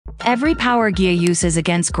Every power Gia uses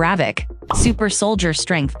against Gravik. Super Soldier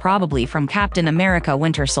Strength probably from Captain America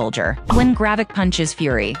Winter Soldier. When Gravik punches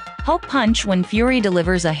Fury. Hulk Punch when Fury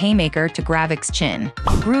delivers a haymaker to Gravik's chin.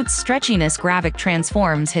 Groot's Stretchiness Gravik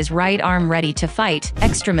transforms his right arm ready to fight.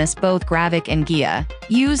 Extremis both Gravik and Gia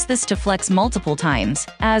use this to flex multiple times,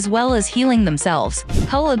 as well as healing themselves.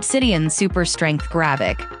 Hull Obsidian Super Strength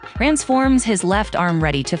Gravik transforms his left arm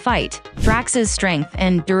ready to fight. Drax's Strength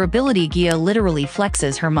and Durability Gia literally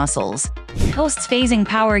flexes her muscles. Ghost's Phasing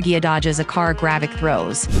Power Gia dodges a car Gravik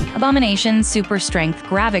throws. Abomination Super Strength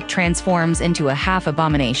Gravik transforms into a half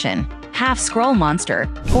Abomination. Half Skrull Monster.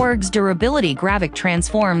 Korg's Durability Gravik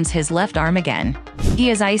transforms his left arm again.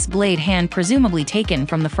 Gia's Ice Blade Hand presumably taken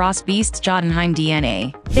from the Frost Beast's Jotunheim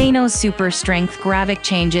DNA. Thanos Super Strength Gravik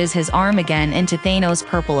changes his arm again into Thanos'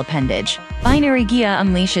 purple appendage. Binary Gia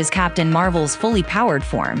unleashes Captain Marvel's fully powered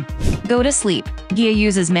form. Go to sleep. Gia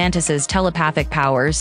uses Mantis's telepathic powers